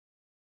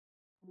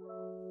Hey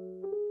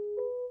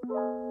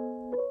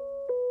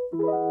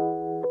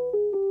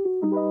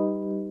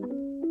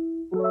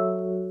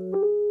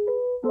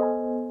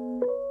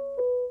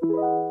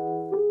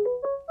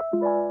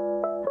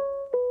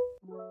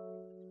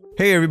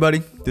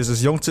everybody, this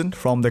is Yongton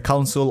from the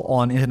Council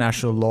on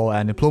International Law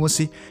and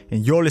Diplomacy,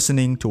 and you're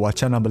listening to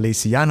Wacana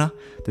Malaysiana,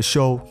 the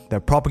show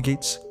that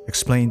propagates,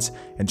 explains,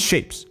 and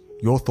shapes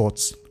your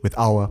thoughts with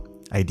our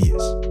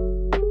ideas.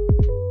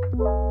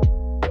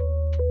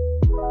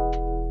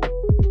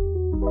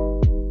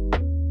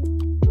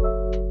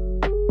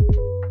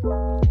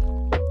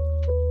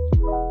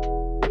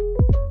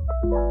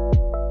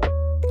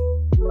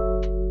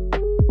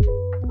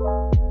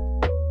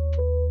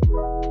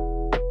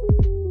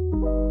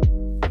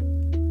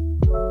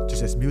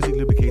 Just as music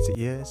lubricates the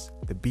ears,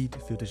 the beat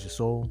filters your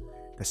soul,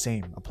 the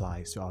same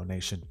applies to our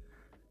nation.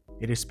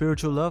 It is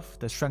spiritual love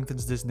that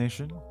strengthens this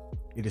nation.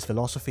 It is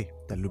philosophy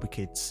that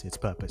lubricates its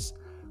purpose.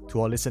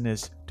 To our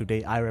listeners,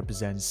 today I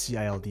represent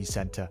CILD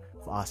Center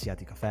for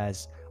Asiatic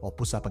Affairs, or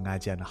Pusat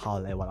Pengajian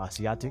Hal Ehwal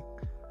Asiatic,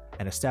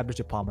 an established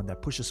department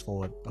that pushes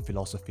forward a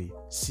philosophy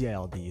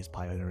CILD is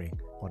pioneering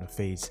on a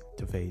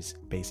face-to-face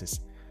basis.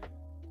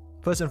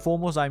 First and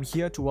foremost, I'm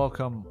here to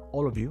welcome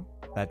all of you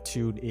that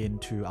tuned in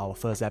to our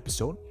first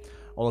episode.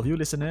 All of you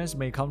listeners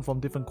may come from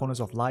different corners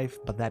of life,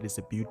 but that is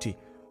the beauty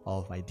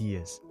of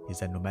ideas, is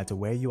that no matter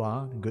where you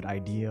are, a good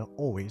idea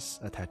always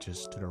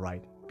attaches to the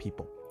right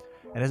people.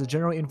 And as a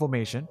general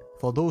information,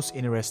 for those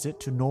interested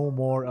to know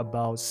more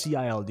about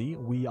CILD,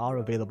 we are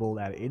available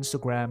at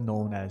Instagram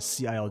known as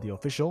CILD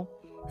Official,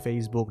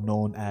 Facebook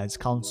known as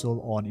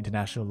Council on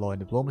International Law and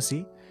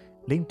Diplomacy,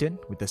 LinkedIn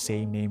with the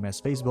same name as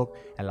Facebook,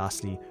 and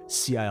lastly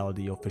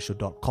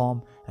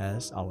cildofficial.com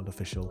as our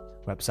official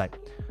website.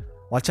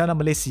 Wacana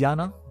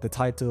Malaysiana, the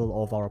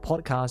title of our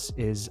podcast,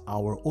 is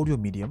our audio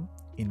medium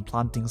in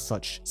planting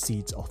such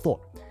seeds of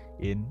thought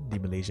in the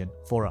Malaysian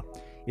fora.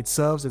 It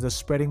serves as a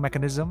spreading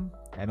mechanism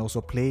and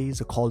also plays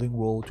a calling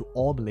role to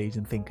all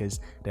Malaysian thinkers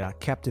that are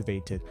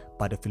captivated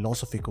by the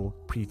philosophical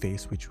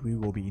preface which we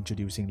will be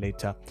introducing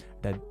later,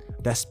 that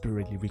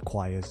desperately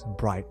requires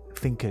bright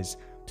thinkers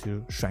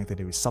to strengthen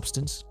it with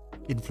substance,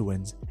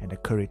 influence, and the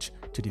courage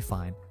to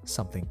define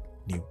something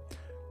new.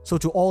 So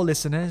to all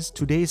listeners,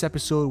 today's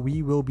episode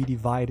we will be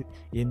divided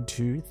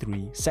into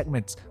 3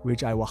 segments,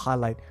 which I will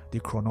highlight the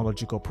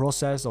chronological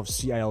process of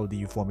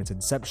CILD from its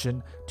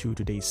inception to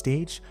today's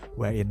stage,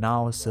 where it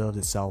now serves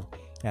itself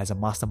as a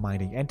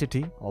masterminding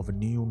entity of a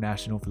new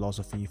national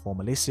philosophy for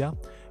Malaysia.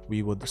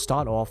 We will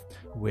start off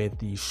with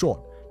the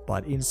short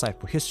but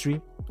insightful history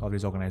of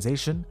this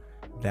organization,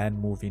 then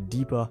move in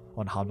deeper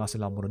on how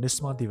Nasional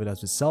Modernisme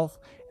develops itself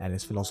and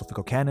its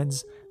philosophical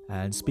canons.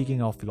 And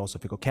speaking of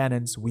philosophical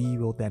canons, we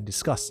will then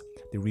discuss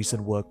the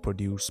recent work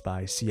produced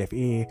by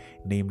CFA,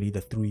 namely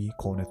the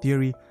 3-corner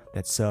theory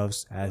that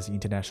serves as the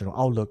international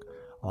outlook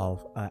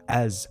of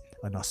as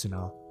a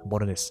national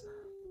modernist.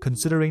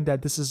 Considering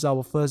that this is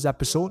our first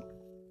episode,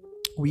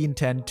 we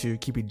intend to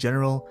keep it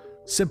general,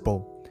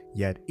 simple,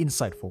 yet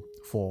insightful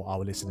for our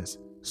listeners.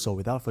 So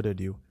without further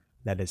ado,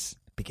 let us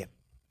begin.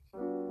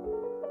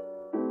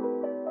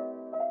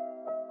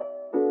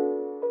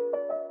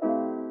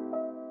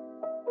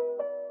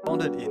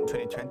 Founded in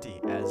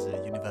 2020 as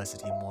a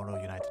University Model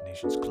United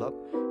Nations Club,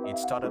 it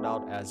started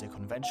out as a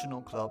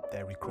conventional club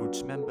that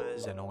recruits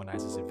members and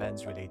organizes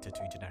events related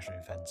to international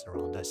events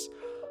around us.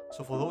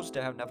 So for those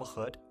that have never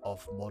heard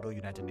of Model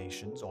United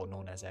Nations, or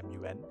known as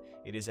MUN,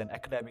 it is an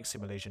academic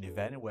simulation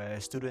event where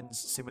students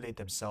simulate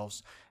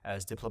themselves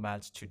as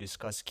diplomats to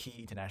discuss key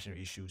international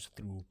issues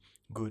through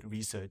good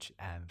research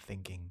and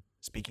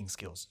speaking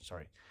skills.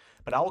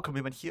 But our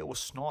commitment here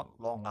was not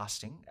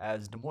long-lasting,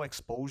 as the more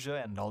exposure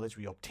and knowledge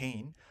we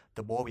obtain,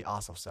 the more we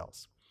ask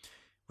ourselves,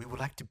 we would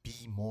like to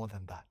be more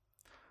than that.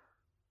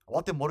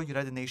 What the Model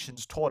United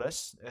Nations taught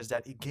us is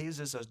that it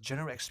gives us a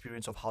general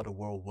experience of how the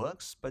world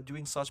works, but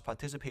during such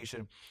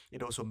participation,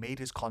 it also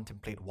made us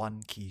contemplate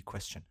one key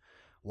question.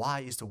 Why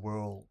is the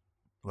world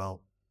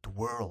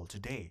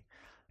today?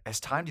 As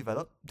time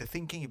developed, the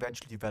thinking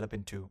eventually developed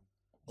into,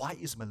 why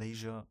is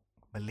Malaysia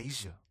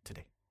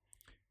today?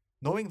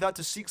 Knowing that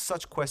to seek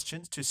such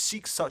questions, to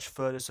seek such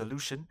further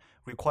solution,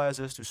 requires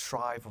us to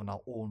strive on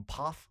our own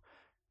path,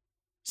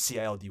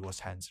 CILD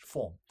was hence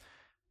formed.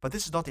 But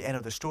this is not the end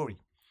of the story.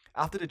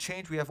 After the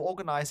change, we have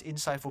organized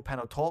insightful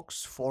panel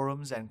talks,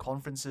 forums, and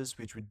conferences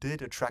which we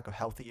did attract a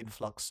healthy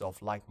influx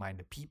of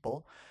like-minded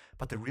people,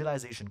 but the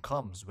realization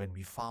comes when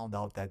we found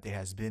out that there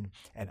has been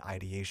an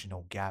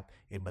ideational gap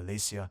in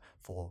Malaysia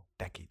for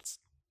decades.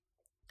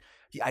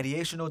 The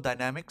ideational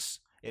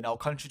dynamics in our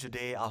country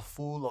today are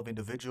full of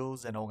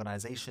individuals and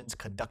organizations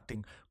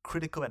conducting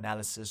critical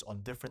analysis on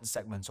different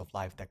segments of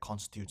life that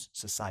constitutes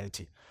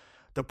society.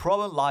 The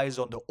problem lies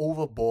on the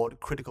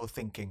overboard critical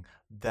thinking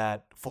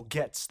that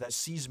forgets that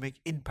seismic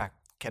impact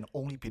can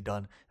only be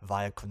done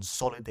via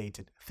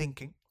consolidated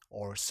thinking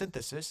or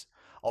synthesis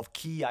of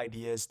key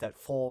ideas that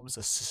forms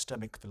a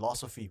systemic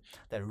philosophy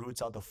that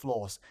roots out the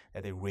flaws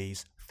that they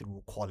raise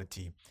through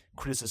quality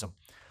criticism.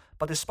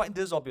 But despite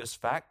this obvious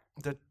fact,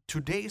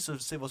 today's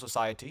civil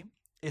society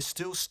is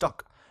still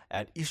stuck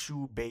at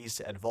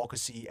issue-based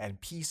advocacy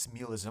and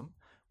piecemealism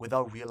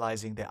without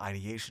realizing their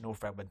ideational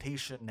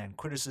fragmentation and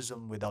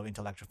criticism without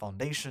intellectual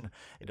foundation,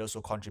 it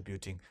also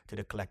contributing to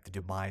the collective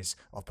demise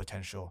of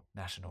potential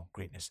national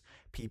greatness.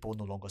 People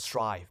no longer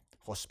strive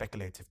for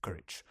speculative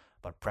courage,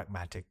 but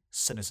pragmatic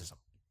cynicism.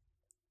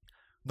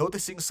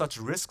 Noticing such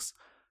risks,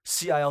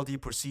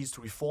 CILD proceeds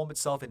to reform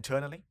itself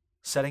internally,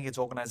 setting its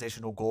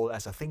organizational goal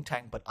as a think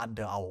tank but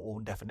under our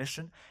own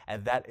definition,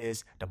 and that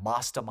is the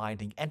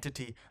masterminding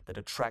entity that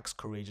attracts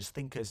courageous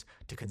thinkers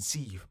to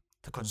conceive,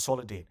 to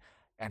consolidate,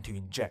 and to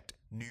inject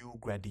new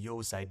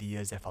grandiose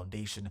ideas that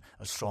foundation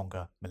a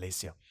stronger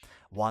Malaysia,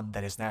 one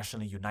that is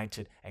nationally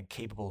united and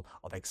capable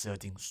of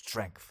exerting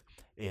strength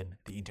in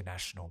the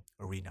international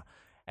arena.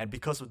 And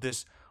because of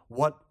this,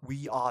 what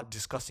we are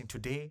discussing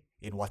today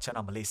in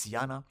Wacana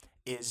Malaysiana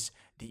is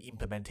the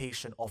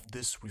implementation of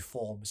this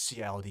reform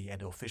CILD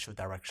and the official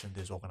direction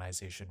this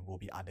organization will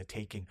be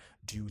undertaking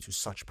due to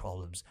such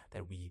problems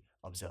that we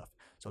observe.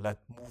 So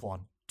let's move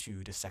on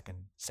to the second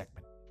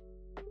segment.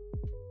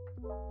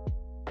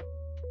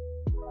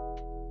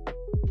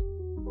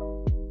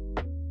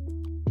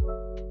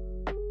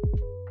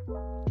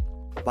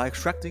 By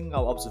extracting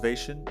our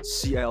observation,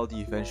 CILD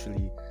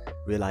eventually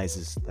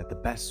realizes that the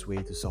best way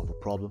to solve a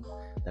problem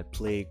that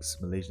plagues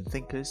Malaysian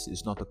thinkers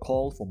is not to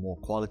call for more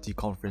quality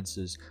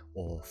conferences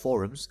or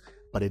forums,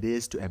 but it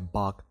is to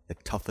embark the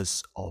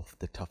toughest of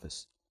the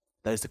toughest.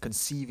 That is the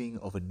conceiving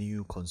of a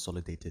new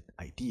consolidated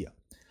idea.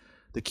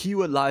 The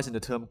keyword lies in the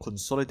term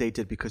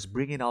consolidated because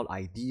bringing out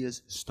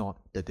ideas is not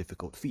the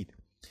difficult feat.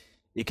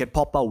 It can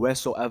pop out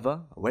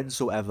wheresoever,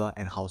 whensoever,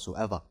 and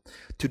howsoever.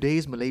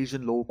 Today's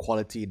Malaysian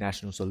low-quality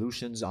national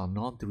solutions are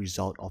not the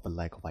result of a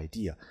lack of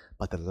idea,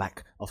 but the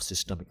lack of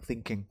systemic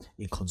thinking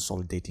in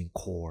consolidating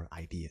core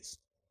ideas.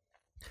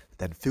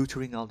 Then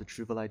filtering out the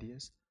trivial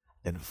ideas,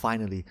 then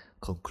finally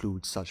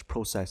conclude such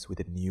process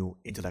with a new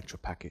intellectual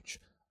package,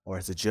 or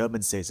as the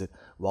German says it,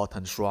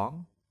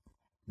 Weltanschauung,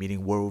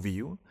 meaning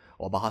worldview,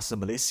 or bahasa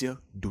Malaysia,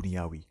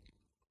 duniawi.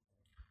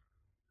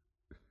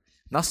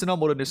 Nasional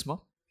Modernisme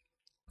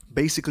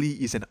basically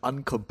is an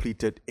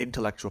uncompleted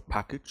intellectual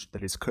package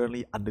that is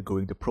currently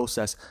undergoing the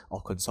process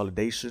of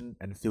consolidation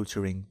and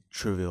filtering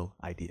trivial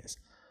ideas.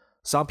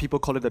 Some people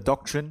call it a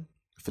doctrine,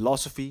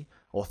 philosophy,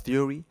 or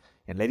theory,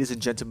 and ladies and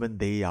gentlemen,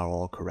 they are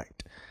all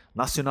correct.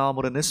 Nasional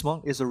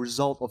Modernisme is a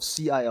result of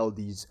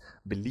CILD's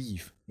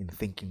belief in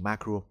thinking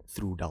macro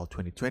through Dow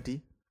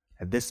 2020,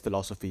 and this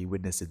philosophy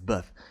witnessed its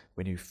birth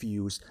when we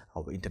fused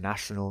our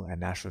international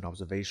and national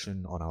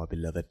observation on our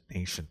beloved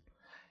nation.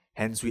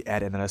 Hence, we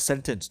add another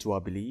sentence to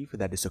our belief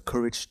that is a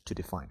courage to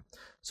define.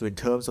 So in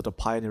terms of the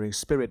pioneering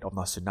spirit of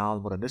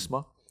Nasional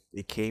Modernisme,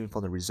 it came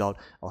from the result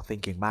of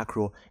thinking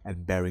macro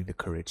and bearing the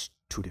courage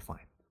to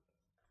define.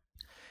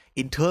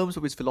 In terms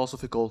of its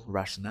philosophical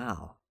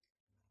rationale,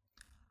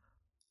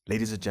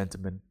 ladies and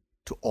gentlemen,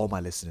 to all my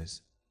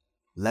listeners,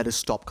 let us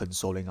stop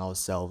consoling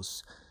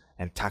ourselves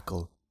and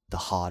tackle the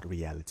hard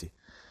reality.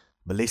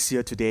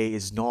 Malaysia today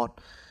is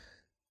not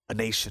a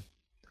nation.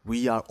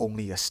 We are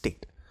only a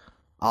state.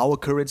 Our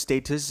current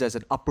status as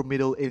an upper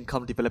middle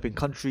income developing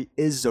country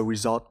is a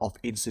result of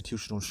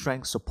institutional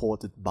strength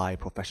supported by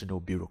professional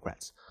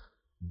bureaucrats.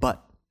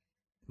 But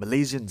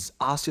Malaysians,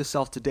 ask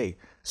yourself today,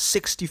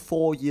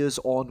 64 years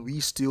on, we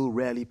still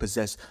rarely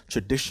possess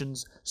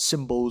traditions,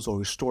 symbols, or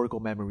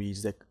historical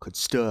memories that could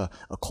stir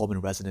a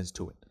common resonance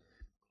to it.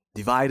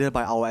 Divided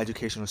by our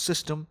educational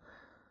system,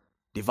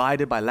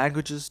 divided by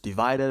languages,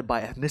 divided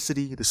by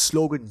ethnicity, the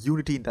slogan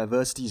unity in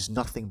diversity is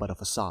nothing but a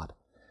facade.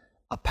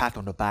 A pat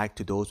on the back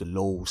to those with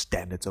low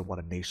standards of what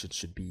a nation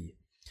should be.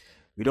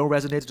 We don't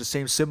resonate with the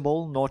same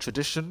symbol nor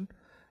tradition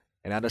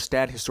and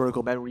understand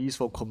historical memories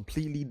from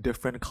completely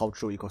different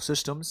cultural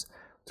ecosystems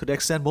to the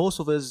extent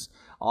most of us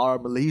are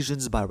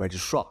Malaysians by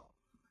registrar,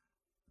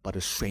 but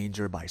a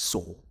stranger by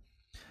soul.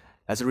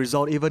 As a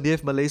result, even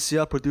if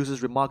Malaysia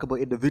produces remarkable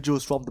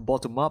individuals from the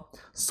bottom up,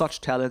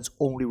 such talents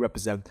only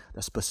represent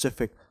the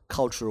specific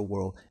cultural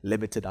world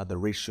limited under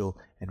racial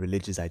and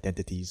religious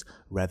identities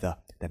rather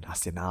than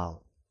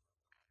national.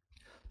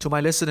 To my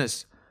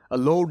listeners, a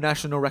low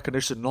national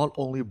recognition not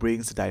only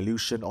brings the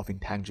dilution of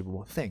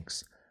intangible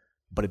things,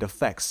 but it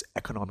affects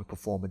economic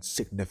performance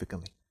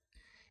significantly.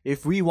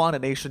 If we want a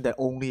nation that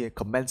only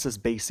commences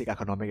basic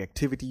economic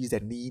activities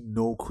that need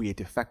no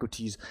creative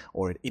faculties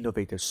or an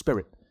innovative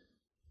spirit,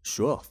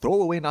 sure,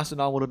 throw away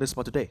Nasional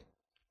Modernisme today.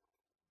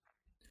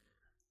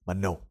 But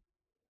no,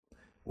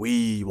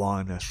 we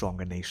want a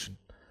stronger nation,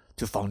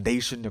 to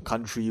foundation a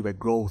country where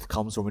growth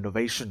comes from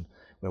innovation,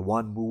 where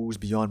one moves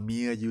beyond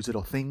mere usage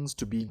of things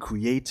to being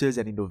creators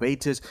and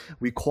innovators,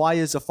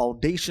 requires a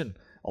foundation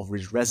of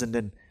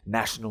resonant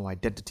national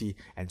identity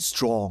and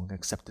strong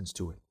acceptance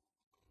to it.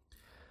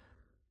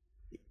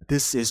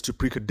 This is to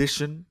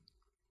precondition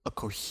a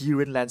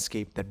coherent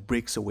landscape that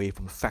breaks away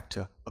from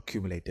factor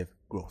accumulative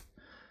growth.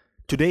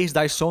 Today's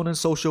dissonant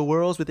social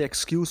worlds, with the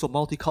excuse of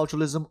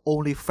multiculturalism,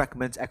 only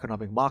fragment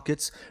economic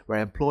markets, where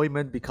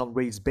employment becomes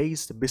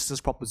race-based, business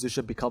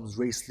proposition becomes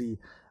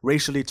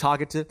racially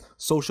targeted,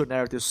 social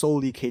narratives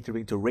solely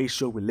catering to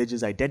racial,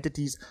 religious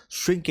identities,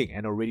 shrinking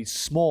an already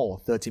small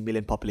 30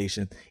 million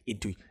population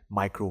into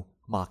micro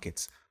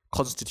markets,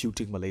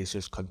 constituting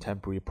Malaysia's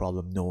contemporary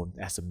problem known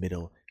as the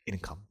middle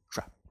income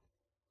trap.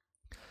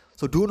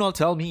 So do not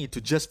tell me to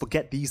just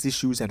forget these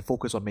issues and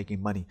focus on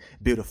making money,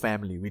 build a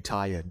family,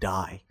 retire,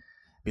 die.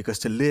 Because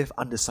to live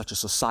under such a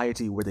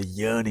society where the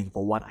yearning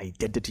for one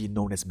identity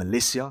known as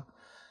Malaysia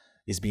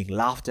is being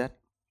laughed at,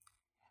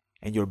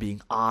 and you're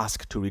being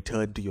asked to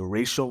return to your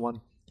racial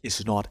one,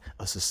 is not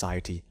a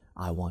society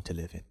I want to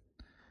live in.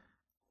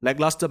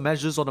 Lackluster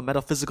measures on the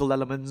metaphysical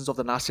elements of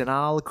the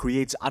Nacional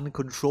creates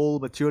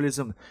uncontrolled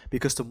materialism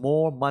because the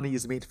more money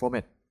is made from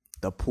it,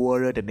 the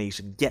poorer the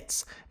nation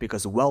gets,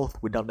 because wealth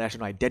without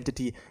national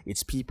identity,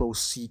 its people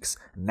seeks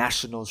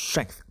national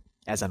strength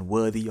as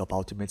unworthy of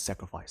ultimate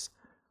sacrifice.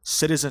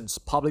 Citizens,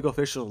 public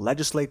officials,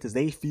 legislators,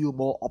 they feel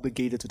more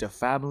obligated to their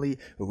family,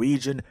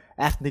 region,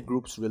 ethnic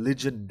groups,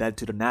 religion than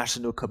to the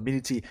national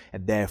community,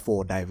 and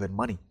therefore divert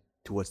money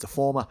towards the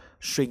former,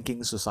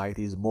 shrinking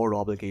society's moral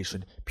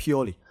obligation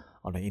purely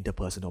on an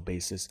interpersonal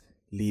basis,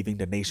 leaving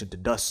the nation to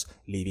dust,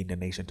 leaving the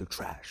nation to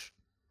trash.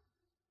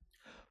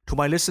 To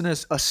my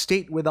listeners, a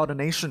state without a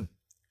nation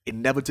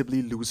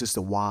inevitably loses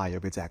the why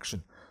of its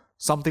action.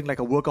 Something like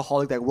a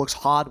workaholic that works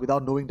hard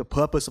without knowing the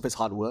purpose of his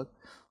hard work.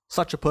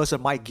 Such a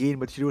person might gain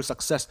material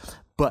success,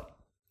 but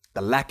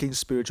the lacking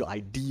spiritual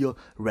ideal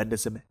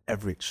renders him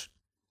average,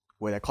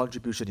 where their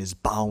contribution is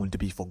bound to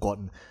be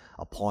forgotten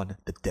upon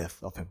the death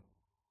of him.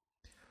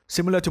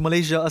 Similar to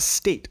Malaysia, a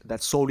state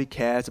that solely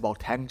cares about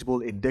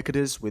tangible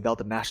indicators without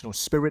the national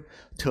spirit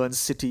turns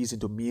cities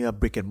into mere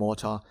brick and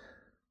mortar,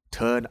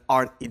 turn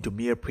art into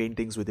mere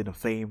paintings within a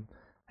frame,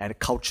 and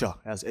culture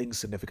as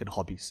insignificant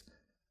hobbies.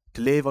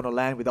 To live on a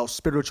land without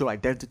spiritual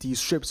identity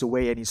strips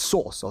away any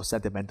source of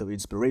sentimental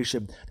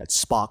inspiration that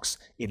sparks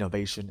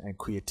innovation and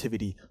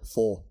creativity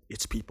for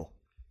its people.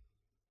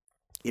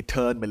 It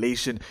turned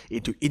Malaysian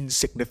into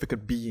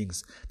insignificant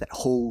beings that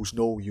holds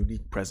no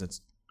unique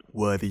presence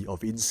worthy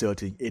of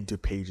inserting into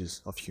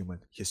pages of human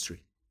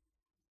history.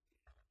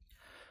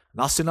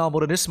 Nacional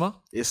Modernismo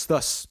is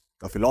thus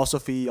a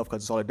philosophy of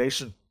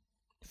consolidation,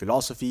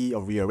 philosophy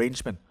of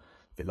rearrangement,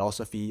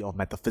 philosophy of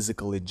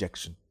metaphysical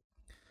injection.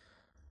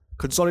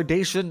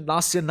 Consolidation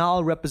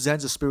Nacional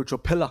represents a spiritual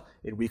pillar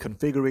in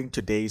reconfiguring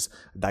today's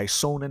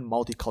dissonant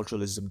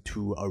multiculturalism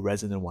to a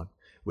resonant one,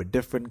 where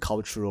different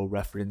cultural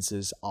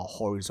references are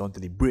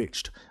horizontally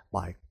bridged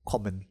by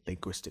common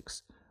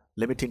linguistics,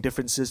 limiting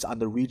differences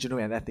under regional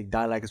and ethnic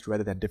dialects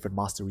rather than different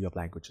mastery of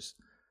languages.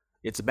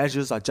 Its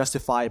measures are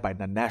justified by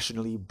the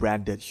nationally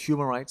branded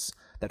human rights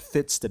that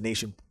fits the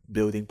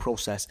nation-building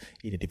process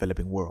in a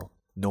developing world,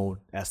 known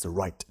as the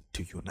right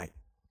to unite.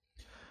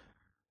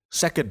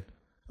 Second,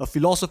 a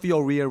philosophy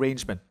of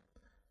rearrangement.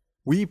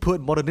 We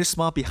put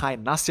Modernismo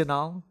behind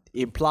Nacional,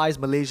 implies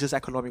Malaysia's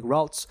economic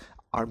routes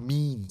are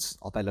means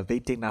of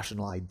elevating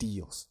national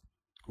ideals,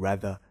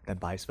 rather than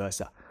vice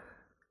versa.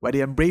 Where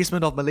the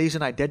embracement of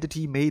Malaysian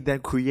identity made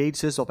them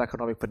creators of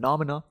economic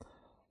phenomena,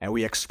 and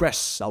we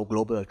express our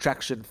global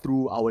attraction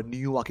through our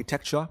new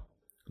architecture,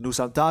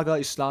 Nusantara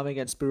Islamic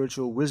and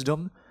spiritual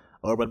wisdom,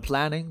 urban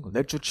planning,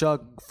 literature,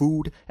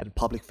 food, and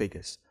public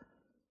figures.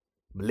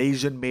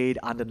 Malaysian-made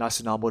under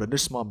Nacional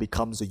Modernismo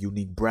becomes a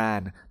unique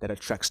brand that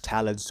attracts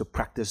talents to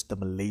practice the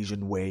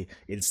Malaysian way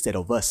instead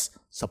of us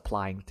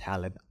supplying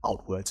talent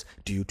outwards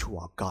due to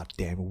our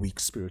goddamn weak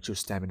spiritual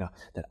stamina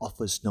that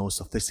offers no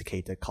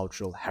sophisticated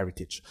cultural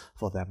heritage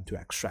for them to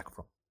extract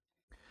from.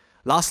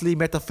 Lastly,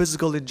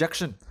 metaphysical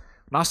injection.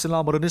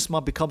 Nacional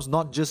Modernismo becomes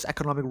not just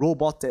economic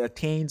robot that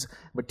attains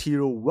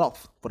material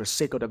wealth for the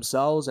sake of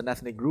themselves and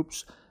ethnic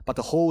groups, but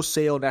the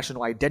wholesale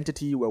national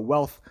identity where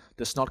wealth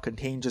does not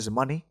contain just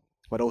money,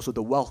 but also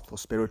the wealth of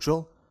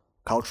spiritual,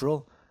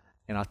 cultural,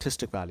 and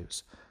artistic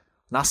values.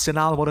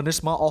 Nacional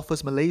Modernismo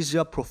offers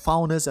Malaysia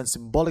profoundness and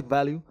symbolic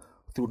value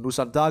through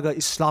Nusantara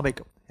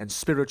Islamic and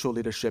spiritual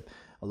leadership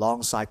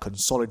alongside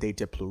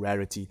consolidated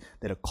plurality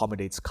that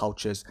accommodates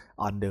cultures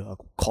under a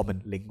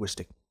common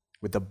linguistic,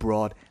 with a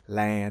broad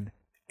land,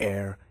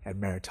 air, and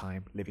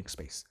maritime living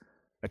space,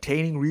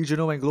 attaining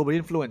regional and global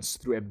influence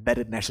through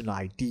embedded national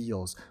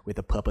ideals with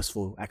a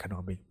purposeful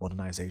economic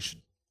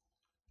modernization.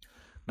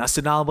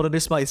 Nacional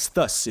Modernismo is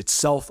thus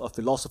itself a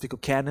philosophical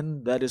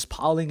canon that is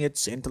piling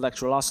its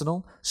intellectual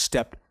arsenal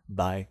step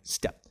by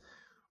step.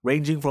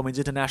 Ranging from its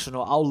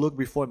international outlook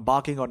before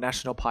embarking on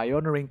national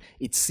pioneering,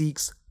 it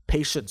seeks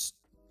patience,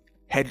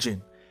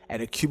 hedging,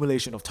 and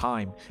accumulation of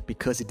time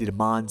because it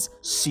demands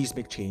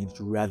seismic change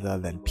rather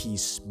than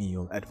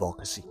piecemeal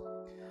advocacy.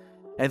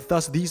 And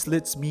thus this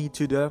leads me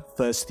to the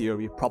first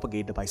theory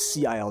propagated by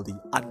CILD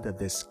under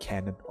this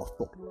canon of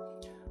thought,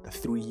 the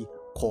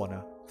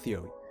three-corner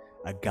theory,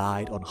 a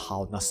guide on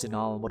how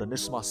Nacional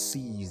Modernismo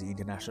sees the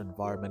international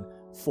environment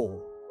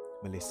for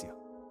Malaysia.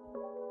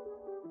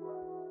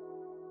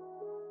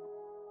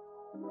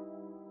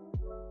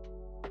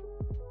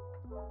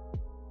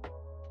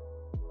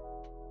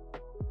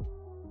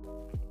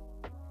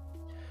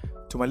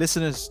 To my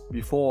listeners,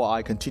 before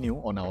I continue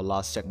on our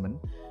last segment,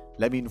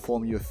 let me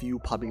inform you a few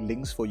public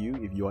links for you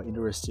if you are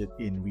interested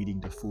in reading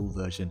the full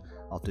version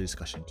of the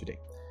discussion today.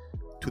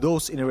 To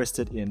those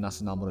interested in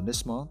Nasional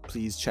Modernisme,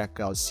 please check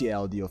out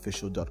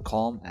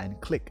cldofficial.com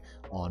and click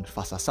on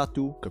Fasa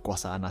 1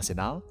 Kekuasaan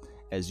Nasional,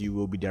 as you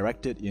will be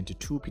directed into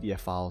 2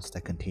 PDF files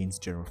that contains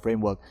general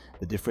framework.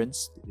 The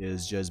difference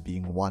is just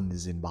being one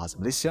is in Bahasa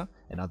Malaysia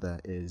and other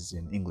is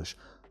in English.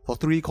 For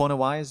 3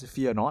 corner-wise,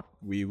 fear not,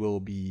 we will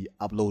be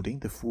uploading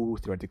the full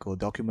theoretical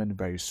document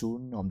very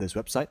soon on this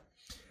website,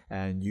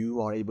 and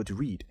you are able to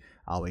read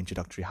our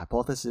introductory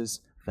hypothesis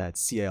that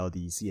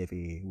CLD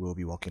CFA will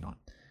be working on.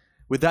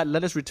 With that,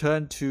 let us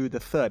return to the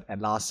third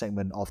and last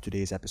segment of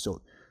today's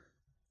episode.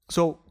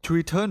 So, to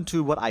return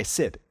to what I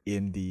said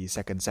in the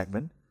second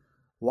segment,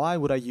 why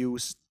would I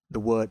use the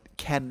word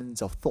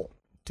canons of thought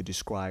to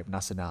describe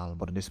Nasional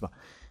Modernisme?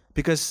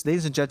 Because,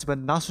 ladies and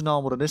gentlemen,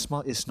 Nasional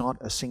Modernisme is not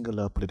a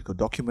singular political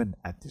document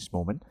at this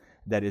moment.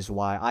 That is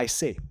why I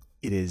say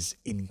it is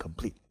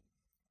incomplete.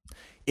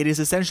 It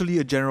is essentially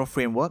a general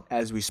framework,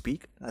 as we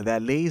speak,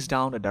 that lays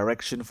down a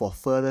direction for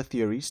further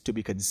theories to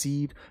be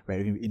conceived,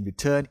 where in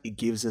return it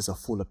gives us a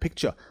fuller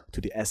picture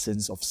to the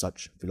essence of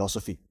such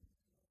philosophy.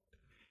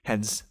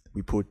 Hence,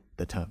 we put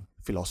the term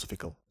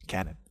philosophical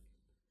canon.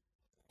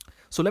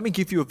 So let me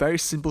give you a very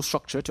simple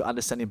structure to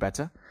understand it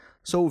better.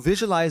 So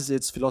visualize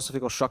its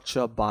philosophical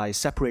structure by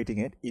separating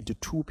it into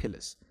 2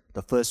 pillars.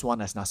 The first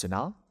one as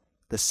Nasional,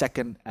 the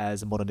second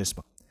as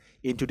Modernisme.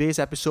 In today's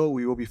episode,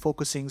 we will be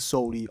focusing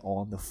solely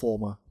on the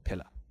former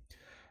pillar.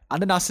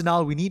 Under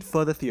Nasional, we need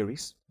further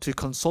theories to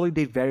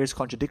consolidate various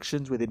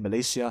contradictions within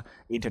Malaysia,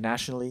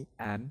 internationally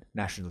and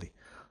nationally.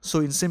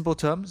 So in simple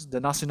terms,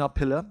 the Nasional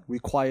pillar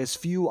requires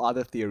few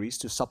other theories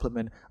to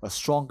supplement a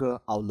stronger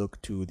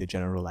outlook to the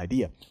general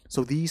idea.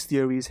 So these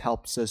theories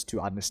helps us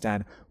to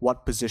understand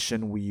what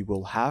position we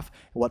will have,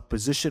 what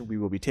position we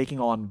will be taking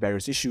on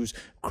various issues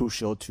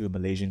crucial to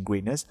Malaysian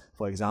greatness,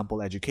 for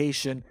example,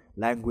 education,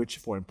 language,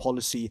 foreign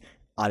policy,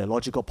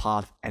 ideological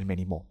path, and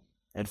many more.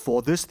 And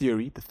for this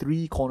theory, the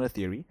 3-corner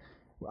theory,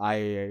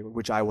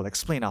 which I will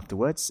explain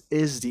afterwards,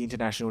 is the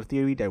international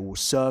theory that will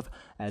serve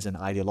as an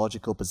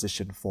ideological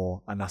position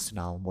for a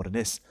Nasional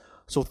Modernist.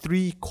 So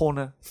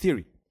 3-corner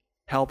theory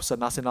helps a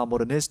Nasional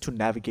Modernist to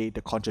navigate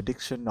the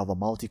contradiction of a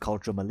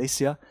multicultural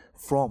Malaysia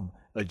from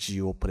a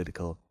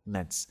geopolitical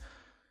lens.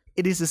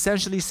 It is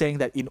essentially saying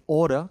that in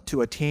order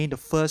to attain the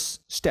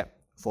first step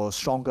for a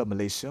stronger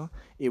Malaysia,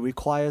 it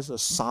requires a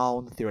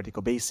sound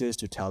theoretical basis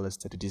to tell us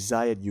that the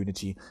desired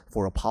unity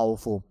for a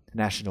powerful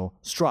national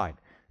stride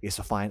is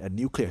to find a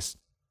nucleus,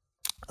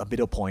 a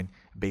middle point,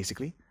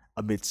 basically,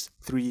 amidst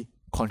 3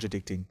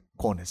 contradicting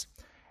corners.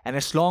 And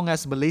as long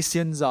as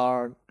Malaysians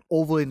are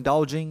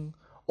overindulging,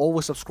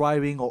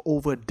 oversubscribing, or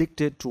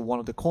over-addicted to one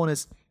of the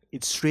corners,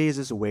 it strays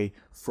us away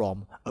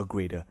from a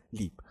greater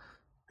leap.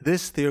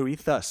 This theory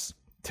thus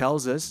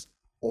tells us,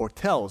 or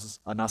tells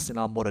a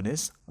Nasional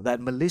Modernist,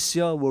 that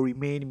Malaysia will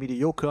remain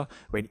mediocre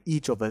when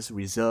each of us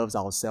reserves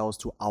ourselves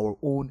to our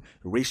own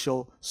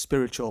racial,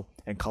 spiritual,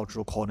 and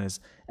cultural corners,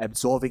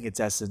 absorbing its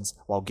essence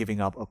while giving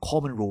up a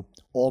common rule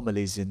all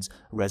Malaysians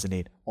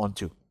resonate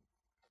onto.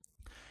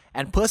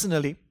 And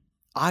personally,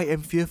 I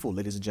am fearful,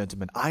 ladies and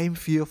gentlemen, I am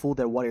fearful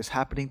that what is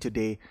happening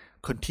today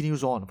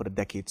continues on for the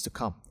decades to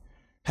come.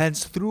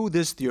 Hence, through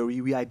this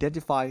theory, we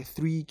identify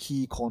 3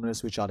 key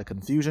corners, which are the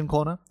confusion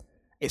corner,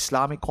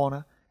 Islamic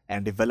corner,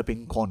 and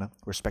developing corner,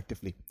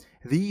 respectively.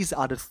 These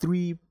are the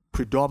 3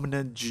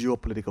 predominant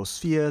geopolitical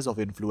spheres of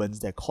influence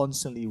that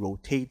constantly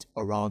rotate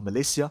around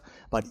Malaysia,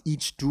 but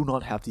each do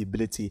not have the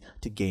ability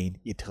to gain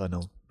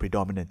eternal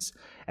predominance.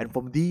 And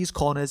from these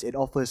corners, it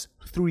offers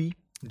 3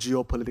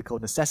 geopolitical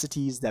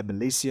necessities that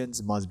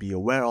Malaysians must be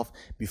aware of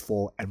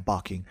before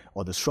embarking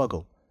on the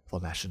struggle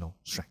for national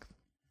strength.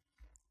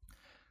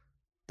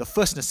 The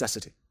first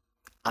necessity,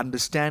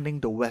 understanding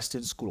the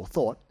Western school of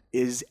thought,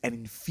 is an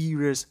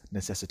inferior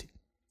necessity.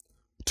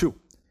 2.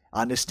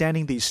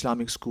 Understanding the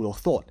Islamic school of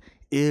thought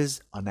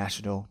is a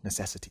national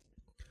necessity.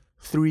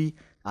 3.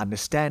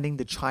 Understanding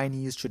the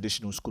Chinese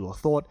traditional school of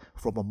thought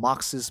from a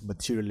Marxist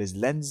materialist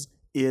lens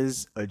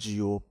is a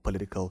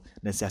geopolitical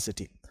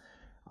necessity.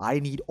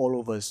 I need all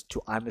of us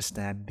to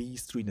understand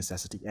these 3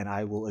 necessities, and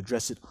I will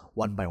address it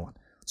one by one.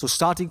 So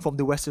starting from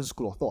the Western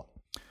school of thought.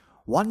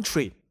 One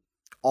trait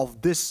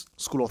of this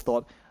school of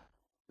thought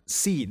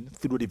seen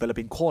through the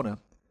developing corner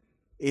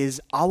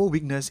is our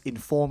weakness in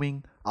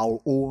forming our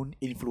own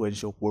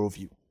influential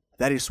worldview.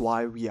 That is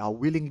why we are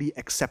willingly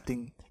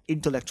accepting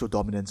intellectual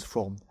dominance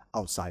from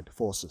outside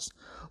forces.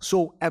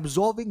 So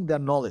absorbing their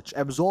knowledge,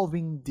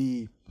 absorbing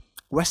the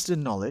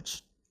Western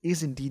knowledge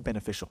is indeed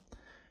beneficial.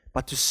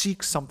 But to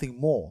seek something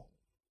more,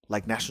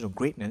 like national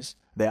greatness,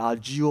 there are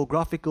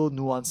geographical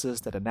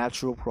nuances that the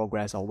natural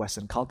progress of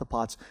Western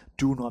counterparts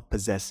do not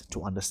possess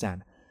to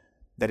understand.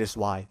 That is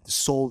why the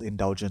sole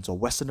indulgence or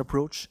Western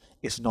approach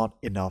is not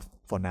enough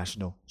for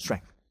national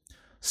strength.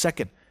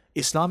 Second,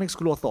 Islamic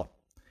school of thought.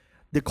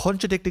 The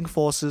contradicting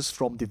forces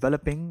from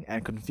developing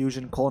and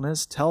confusion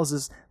corners tells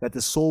us that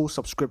the sole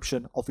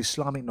subscription of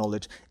Islamic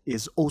knowledge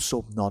is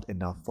also not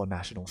enough for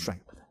national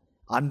strength.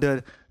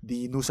 Under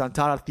the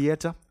Nusantara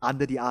theatre,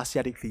 under the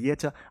Asiatic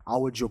theatre,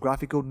 our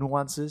geographical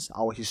nuances,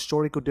 our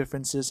historical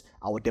differences,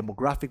 our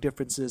demographic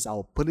differences,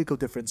 our political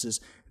differences,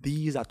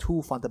 these are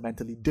too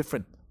fundamentally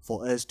different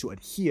for us to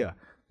adhere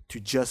to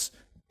just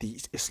the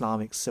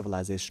Islamic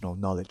civilizational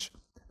knowledge.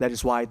 That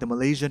is why the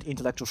Malaysian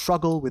intellectual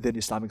struggle within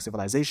Islamic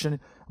civilization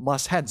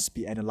must hence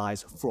be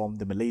analyzed from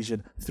the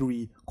Malaysian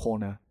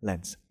three-corner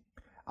lens.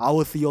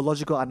 Our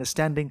theological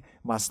understanding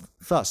must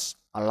thus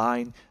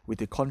align with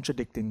the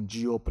contradicting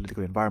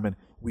geopolitical environment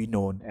we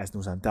know as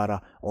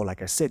Nusantara, or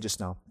like I said just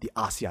now, the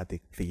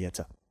Asiatic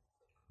theatre.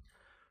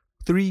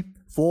 3.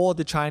 For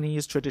the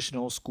Chinese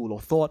traditional school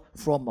of thought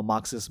from a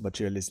Marxist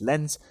materialist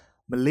lens,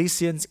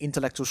 Malaysians'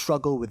 intellectual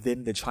struggle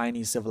within the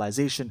Chinese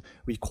civilization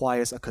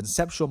requires a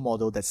conceptual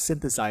model that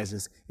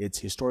synthesizes its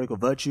historical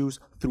virtues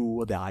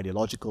through the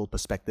ideological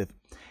perspective.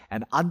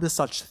 And under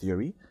such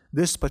theory,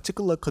 this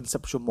particular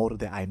conceptual model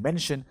that I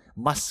mentioned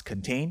must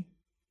contain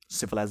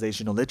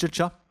civilizational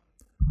literature,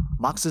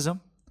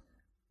 Marxism,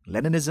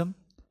 Leninism,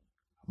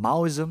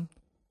 Maoism,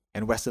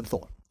 and Western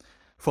thought.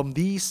 From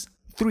these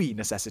three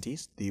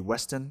necessities, the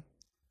Western,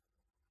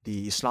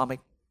 the Islamic,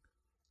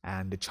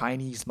 and the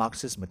Chinese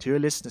Marxist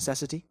materialist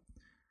necessity,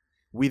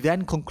 we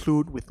then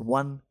conclude with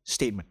one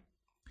statement.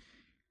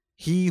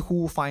 He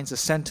who finds a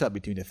center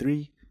between the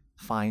three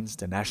finds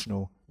the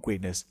national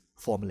greatness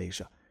for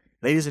Malaysia.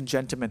 Ladies and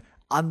gentlemen,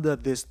 under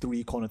this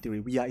three-corner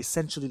theory, we are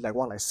essentially, like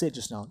what I said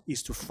just now,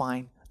 is to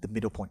find the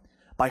middle point.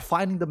 By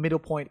finding the middle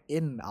point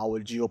in our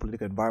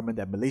geopolitical environment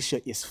that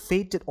Malaysia is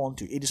fated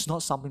onto, it is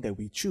not something that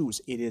we choose.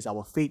 It is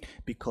our fate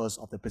because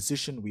of the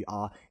position we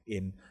are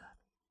in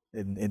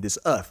this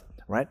earth,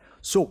 right?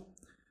 So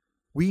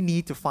we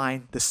need to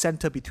find the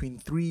center between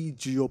three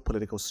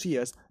geopolitical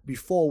spheres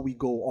before we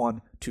go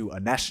on to a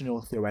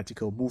national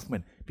theoretical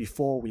movement,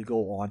 before we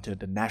go on to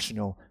the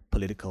national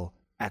political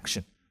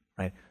action,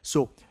 right?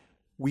 So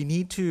we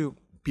need to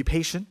be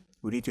patient.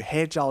 We need to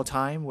hedge our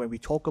time when we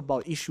talk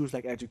about issues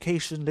like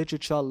education,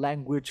 literature,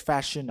 language,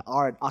 fashion,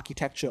 art,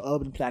 architecture,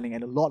 urban planning,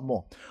 and a lot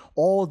more.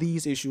 All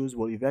these issues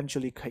will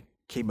eventually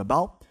came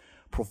about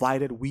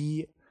provided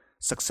we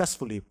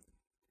successfully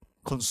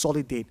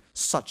consolidate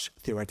such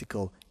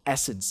theoretical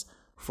essence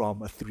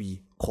from a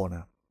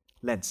three-corner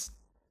lens.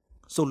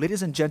 So,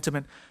 ladies and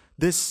gentlemen,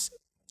 this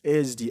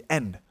is the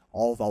end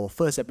of our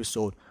first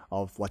episode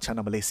of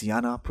Wacana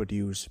Malaysiana,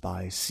 produced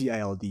by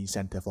CILD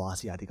Center for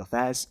Asiatic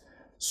Affairs.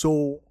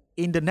 So,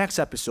 in the next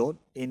episode,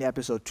 in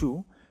episode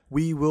 2,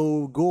 we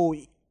will go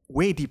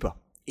way deeper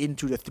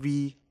into the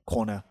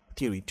three-corner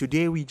theory.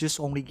 Today, we just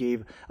only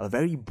gave a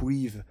very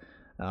brief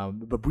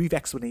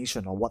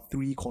explanation on what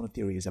three-corner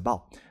theory is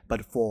about.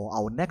 But for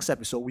our next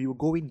episode, we will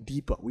go in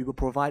deeper. We will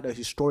provide a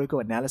historical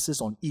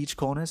analysis on each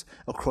corners,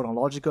 a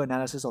chronological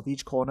analysis of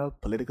each corner,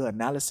 political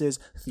analysis,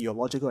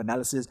 theological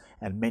analysis,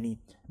 and many,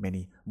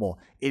 many more.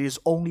 It is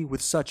only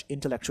with such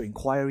intellectual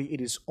inquiry, it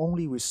is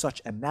only with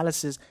such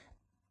analysis,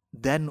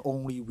 then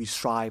only we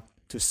strive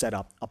to set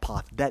up a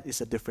path. That is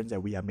the difference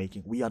that we are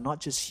making. We are not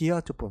just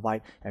here to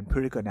provide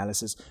empirical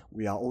analysis,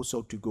 we are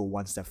also to go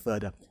one step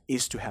further,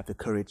 is to have the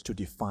courage to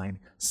define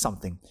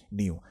something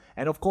new.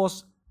 And of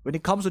course, when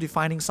it comes to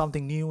defining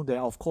something new, there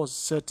are of course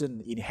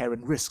certain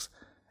inherent risks.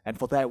 And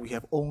for that, we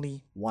have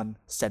only one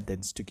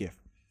sentence to give.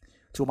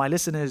 To my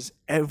listeners,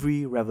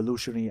 every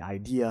revolutionary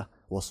idea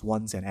was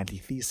once an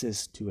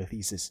antithesis to a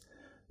thesis.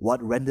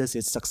 What renders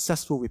its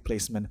successful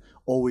replacement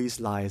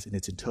always lies in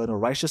its internal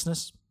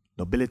righteousness,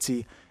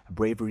 nobility,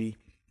 bravery,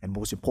 and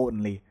most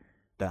importantly,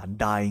 the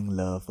undying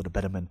love for the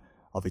betterment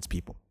of its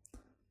people.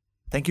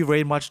 Thank you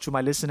very much to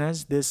my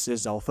listeners. This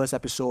is our first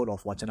episode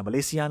of Wacana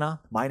Malaysiana.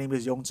 My name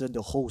is Yongzhen,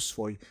 the host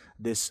for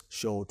this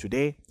show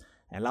today.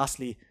 And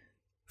lastly,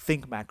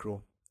 think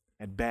macro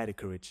and bear the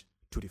courage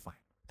to define.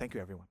 Thank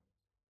you, everyone.